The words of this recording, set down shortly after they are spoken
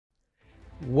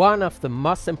One of the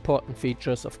most important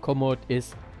features of Komoot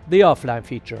is the offline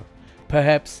feature.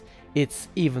 Perhaps it's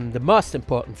even the most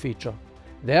important feature.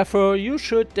 Therefore, you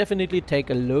should definitely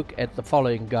take a look at the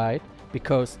following guide,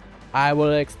 because I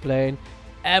will explain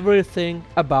everything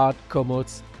about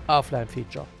Komoot's offline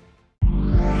feature.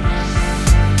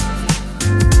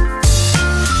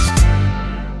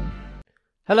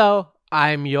 Hello,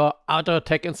 I'm your auto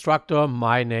tech instructor.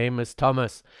 My name is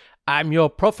Thomas. I'm your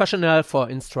professional for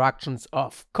instructions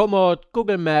of Komoot,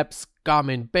 Google Maps,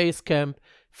 Garmin Basecamp,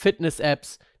 fitness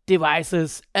apps,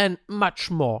 devices and much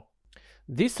more.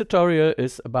 This tutorial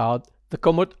is about the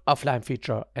Komoot offline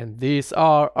feature, and these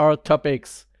are our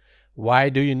topics. Why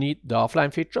do you need the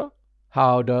offline feature?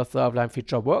 How does the offline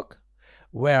feature work?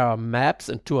 Where are maps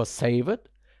and tours saved?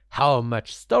 How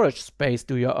much storage space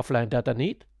do your offline data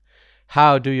need?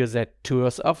 How do you set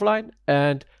tours offline?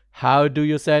 And how do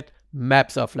you set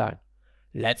maps offline?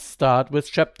 Let's start with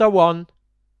chapter 1.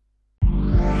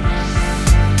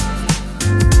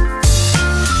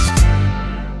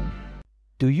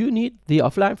 Do you need the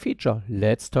offline feature?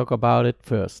 Let's talk about it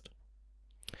first.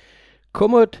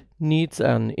 Komoot needs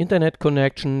an internet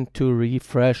connection to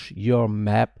refresh your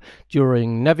map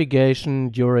during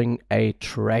navigation during a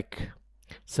trek.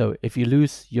 So if you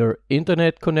lose your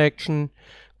internet connection,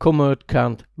 Komoot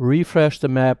can't refresh the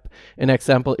map. An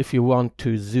example, if you want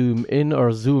to zoom in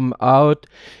or zoom out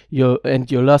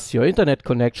and you lost your internet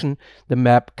connection, the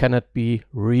map cannot be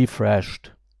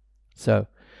refreshed. So,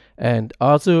 and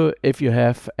also if you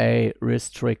have a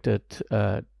restricted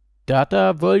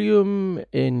data volume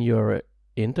in your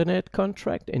internet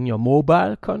contract, in your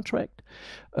mobile contract,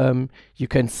 you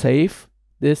can save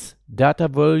this data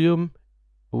volume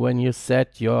when you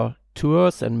set your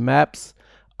tours and maps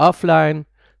offline.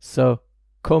 So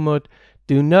Komoot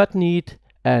do not need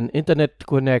an internet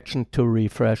connection to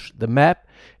refresh the map.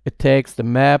 It takes the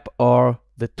map or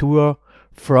the tour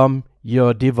from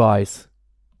your device.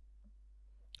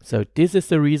 So this is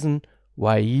the reason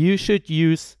why you should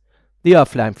use the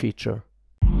offline feature.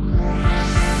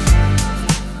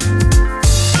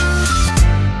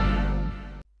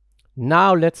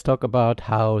 Now let's talk about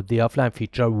how the offline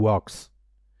feature works.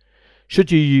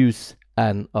 Should you use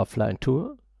an offline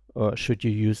tour? Or should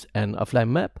you use an offline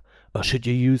map? Or should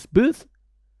you use both?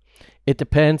 It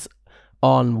depends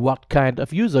on what kind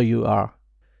of user you are.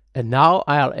 And now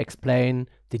I'll explain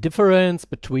the difference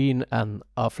between an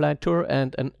offline tour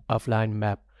and an offline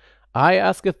map. I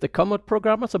asked the Komoot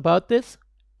programmers about this,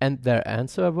 and their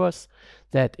answer was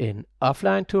that in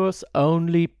offline tours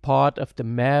only part of the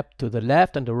map to the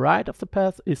left and the right of the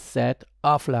path is set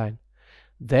offline.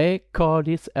 They call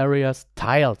these areas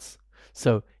tiles.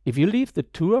 So if you leave the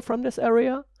tour from this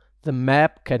area, the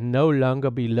map can no longer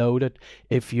be loaded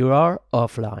if you are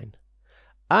offline.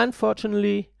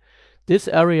 Unfortunately, this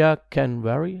area can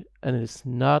vary and is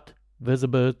not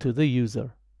visible to the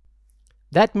user.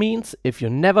 That means if you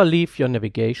never leave your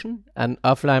navigation, an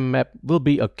offline map will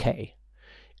be okay.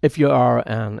 If you are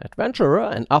an adventurer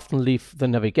and often leave the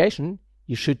navigation,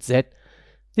 you should set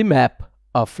the map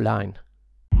offline.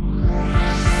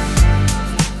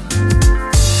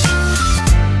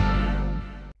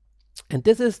 And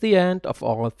this is the end of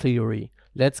our theory.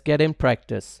 Let's get in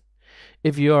practice.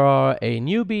 If you are a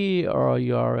newbie or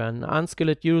you are an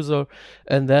unskilled user,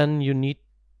 and then you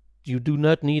do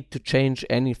not need to change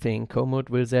anything, Komoot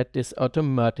will set this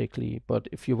automatically. But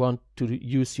if you want to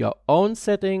use your own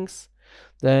settings,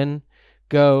 then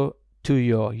go to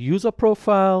your user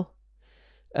profile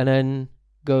and then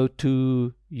go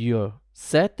to your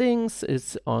settings.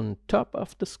 It's on top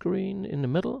of the screen in the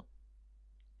middle.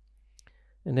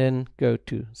 And then go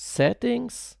to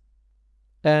settings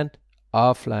and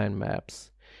offline maps.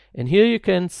 And here you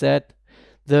can set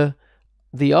the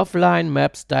offline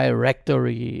maps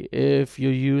directory. If you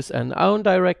use an own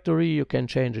directory, you can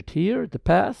change it here, the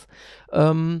path.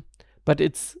 But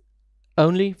it's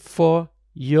only for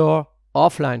your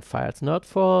offline files, not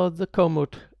for the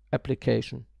Komoot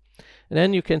application. And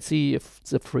then you can see if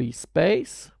it's a free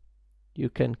space. You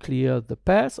can clear the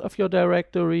path of your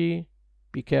directory.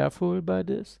 Be careful by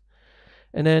this.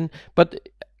 And then, but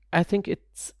I think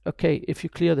it's okay if you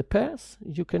clear the path,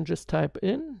 you can just type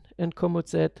in and Komoot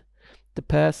set the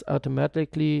path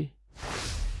automatically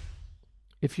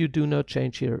if you do not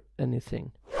change here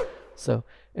anything. So,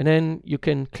 and then you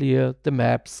can clear the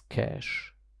maps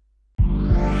cache.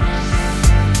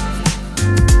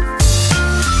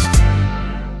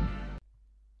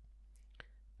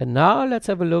 And now let's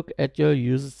have a look at your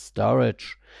used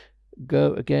storage.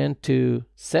 Go again to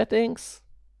settings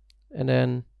and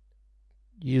then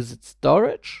use its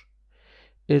storage.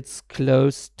 It's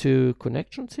close to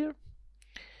connections here.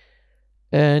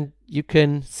 And you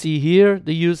can see here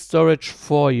the use storage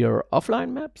for your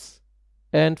offline maps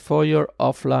and for your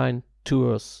offline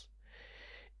tours.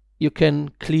 You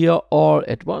can clear all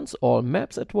at once, all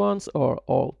maps at once, or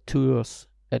all tours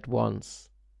at once.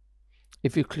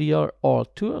 If you clear all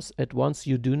tours at once,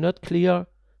 you do not clear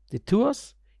the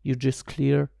tours, you just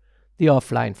clear the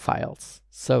offline files.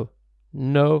 So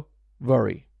no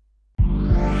worry.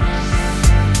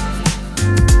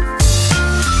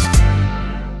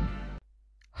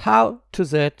 How to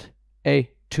set a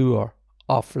tour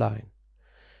offline.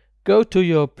 Go to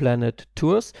your Planet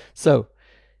Tours. So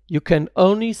you can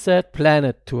only set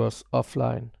Planet Tours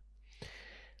offline.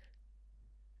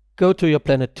 Go to your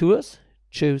Planet Tours,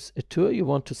 choose a tour you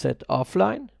want to set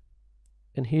offline.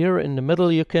 And here in the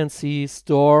middle you can see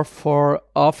Store for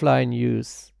Offline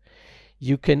Use.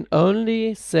 You can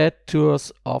only set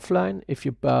tours offline if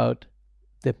you bought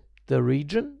the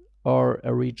region or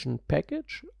a region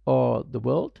package or the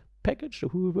world package, the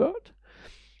whole world,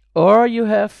 or you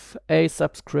have a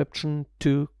subscription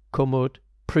to Komoot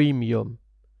Premium.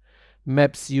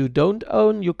 Maps you don't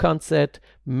own, you can't set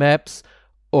maps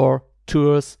or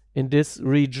tours in this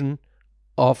region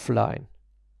offline.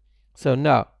 So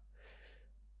now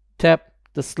tap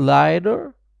the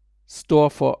slider Store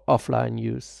for Offline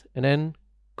Use, and then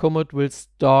Komoot will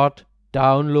start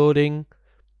downloading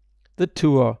the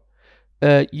tour.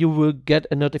 You will get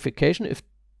a notification if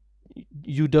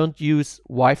you don't use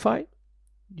Wi-Fi.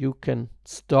 You can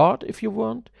start if you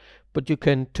want, but you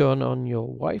can turn on your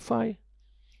Wi-Fi.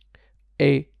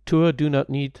 A tour do not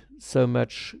need so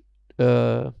much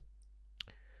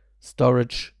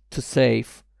storage to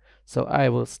save. So I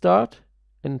will start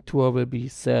and tour will be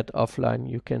set offline.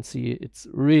 You can see it's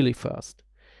really fast.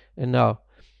 And now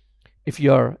if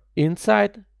you're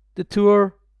inside the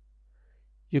tour,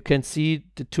 you can see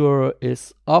the tour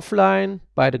is offline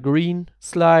by the green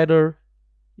slider.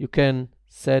 You can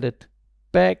set it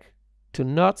back to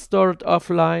not stored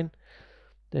offline.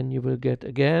 Then you will get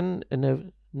again a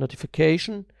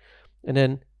notification and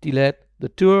then delete the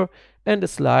tour, and the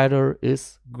slider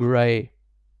is gray.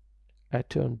 I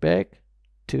turn back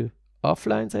to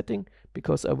offline setting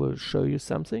because I will show you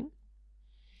something.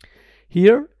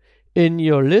 Here in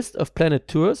your list of Planet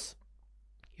Tours,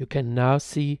 you can now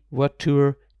see what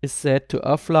tour is set to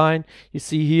offline. You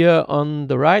see here on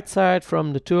the right side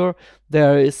from the tour,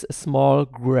 there is a small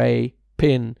gray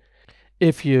pin.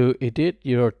 If you edit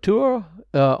your tour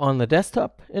on the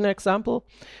desktop, in example,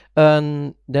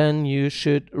 then you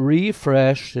should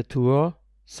refresh the tour.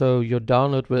 So your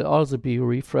download will also be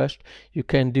refreshed. You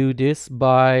can do this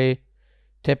by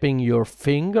tapping your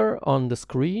finger on the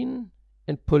screen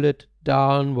and pull it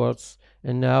downwards.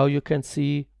 And now you can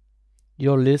see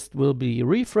your list will be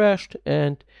refreshed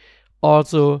and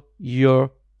also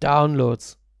your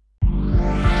downloads.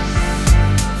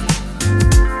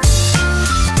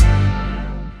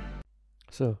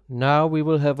 So now we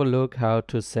will have a look how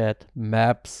to set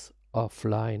maps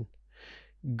offline.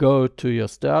 Go to your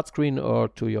start screen or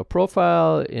to your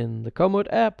profile in the Komoot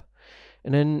app,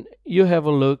 and then you have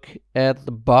a look at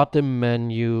the bottom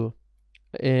menu.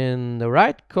 In the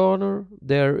right corner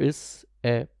there is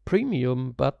a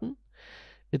premium button.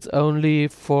 It's only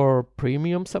for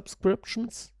premium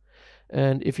subscriptions,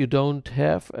 and if you don't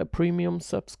have a premium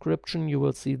subscription, you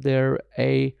will see there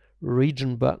a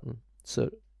region button.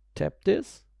 So tap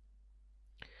this,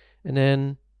 and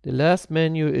then the last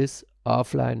menu is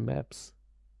offline maps.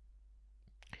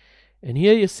 And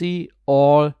here you see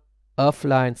all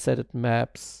offline set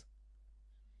maps.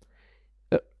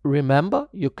 Remember,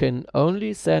 you can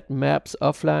only set maps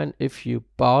offline if you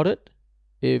bought it.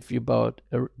 If you bought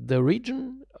the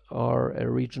region or a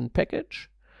region package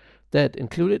that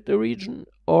included the region,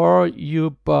 or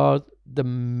you bought the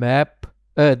map,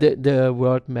 the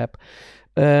world map.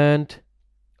 And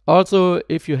also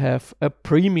if you have a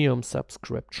premium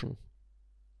subscription.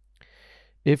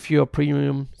 If your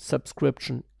premium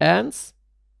subscription ends,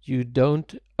 you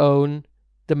don't own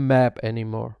the map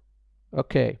anymore.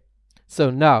 Okay,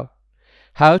 so now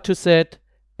how to set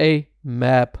a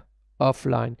map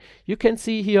offline. You can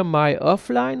see here my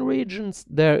offline regions.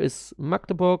 There is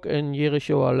Magdeburg and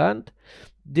Jerichoer Land.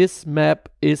 This map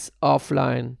is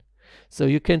offline. So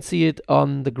you can see it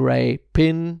on the gray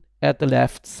pin at the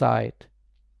left side.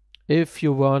 If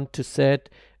you want to set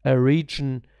a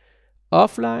region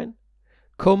offline,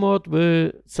 Komoot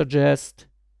will suggest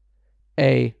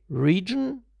a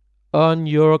region on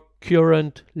your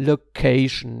current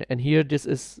location. And here this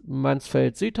is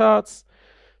Mansfeld-Südharz.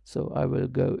 So I will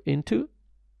go into,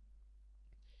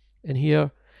 and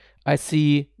here I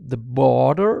see the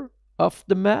border of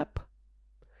the map,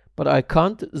 but I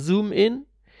can't zoom in.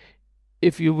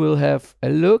 if you will have a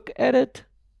look at it,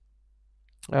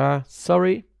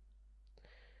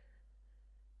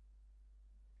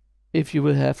 if you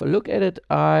will have a look at it,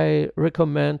 I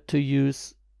recommend to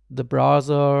use the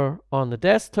browser on the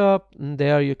desktop. And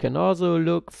there you can also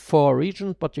look for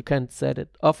regions, but you can't set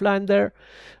it offline there.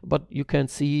 But you can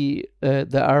see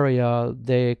the area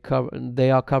they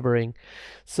are covering.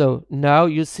 So now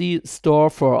you see store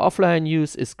for offline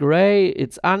use is gray.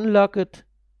 It's unlocked.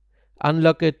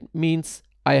 Unlocked means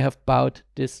I have bought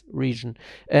this region.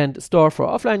 And store for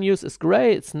offline use is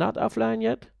gray. It's not offline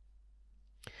yet.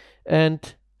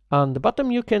 And on the bottom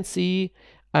you can see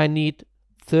I need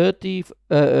 53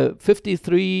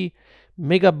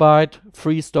 megabyte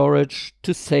free storage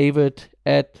to save it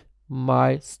at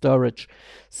my storage.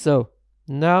 So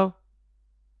now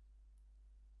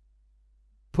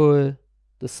pull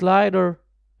the slider,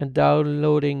 and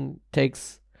downloading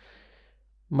takes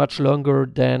much longer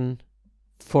than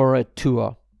for a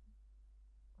tour.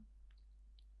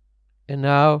 And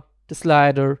now the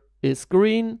slider is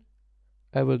green.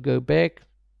 I will go back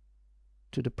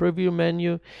to the preview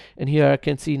menu, and here I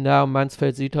can see now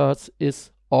Mansfeld Südharz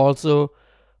is also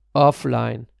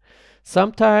offline.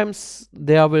 Sometimes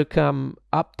there will come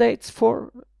updates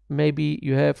for, maybe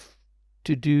you have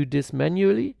to do this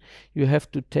manually. You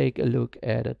have to take a look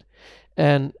at it.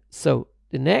 And so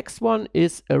the next one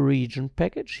is a region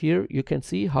package. Here you can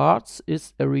see Harz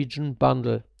is a region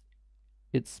bundle.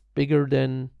 It's bigger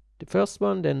than the first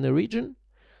one, than the region.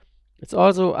 It's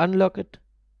also unlocked.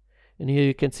 And here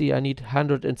you can see I need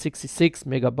 166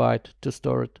 megabyte to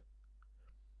store it.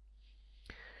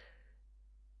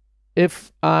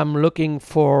 If I'm looking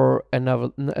for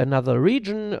another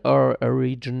region or a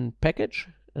region package,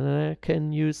 I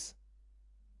can use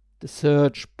the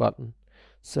search button.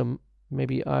 So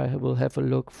maybe I will have a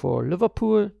look for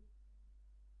Liverpool.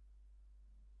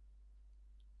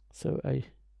 So I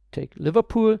take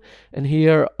Liverpool, and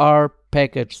here are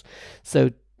packages.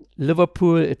 So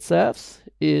Liverpool itself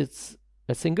is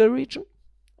a single region.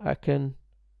 I can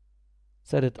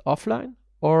set it offline,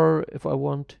 or if I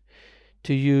want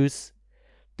to use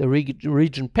the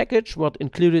region package what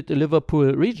included the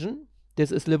Liverpool region,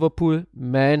 this is Liverpool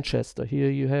Manchester.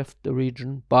 Here you have the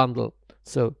region bundle.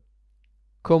 So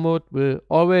Komoot will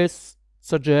always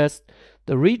suggest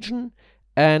the region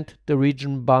and the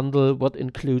region bundle what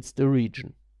includes the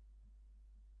region.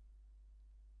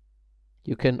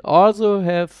 You can also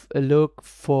have a look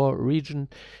for region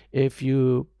if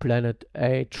you planned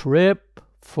a trip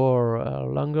for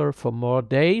longer, for more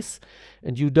days,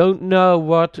 and you don't know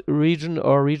what region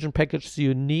or region package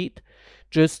you need.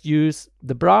 Just use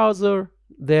the browser.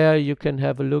 There you can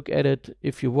have a look at it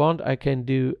if you want. I can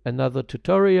do another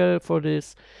tutorial for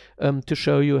this to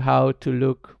show you how to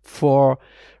look for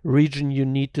region you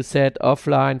need to set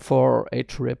offline for a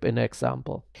trip, in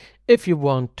example. If you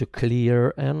want to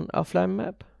clear an offline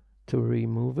map, to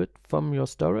remove it from your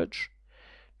storage,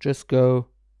 just go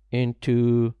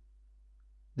into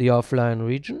the offline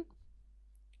region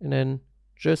and then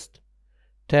just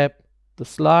tap the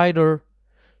slider,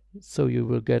 so you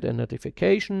will get a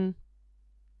notification,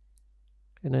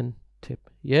 and then tap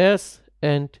yes,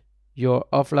 and your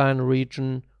offline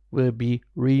region will be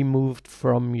removed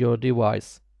from your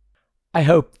device. I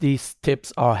hope these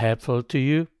tips are helpful to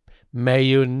you. May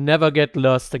you never get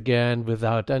lost again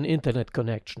without an internet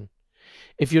connection.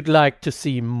 If you'd like to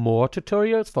see more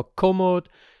tutorials for Komoot,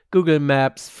 Google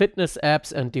Maps, fitness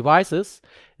apps and devices,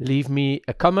 leave me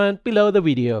a comment below the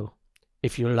video.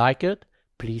 If you like it,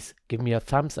 please give me a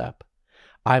thumbs up.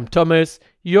 I'm Thomas,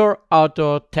 your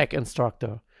outdoor tech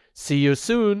instructor. See you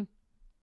soon!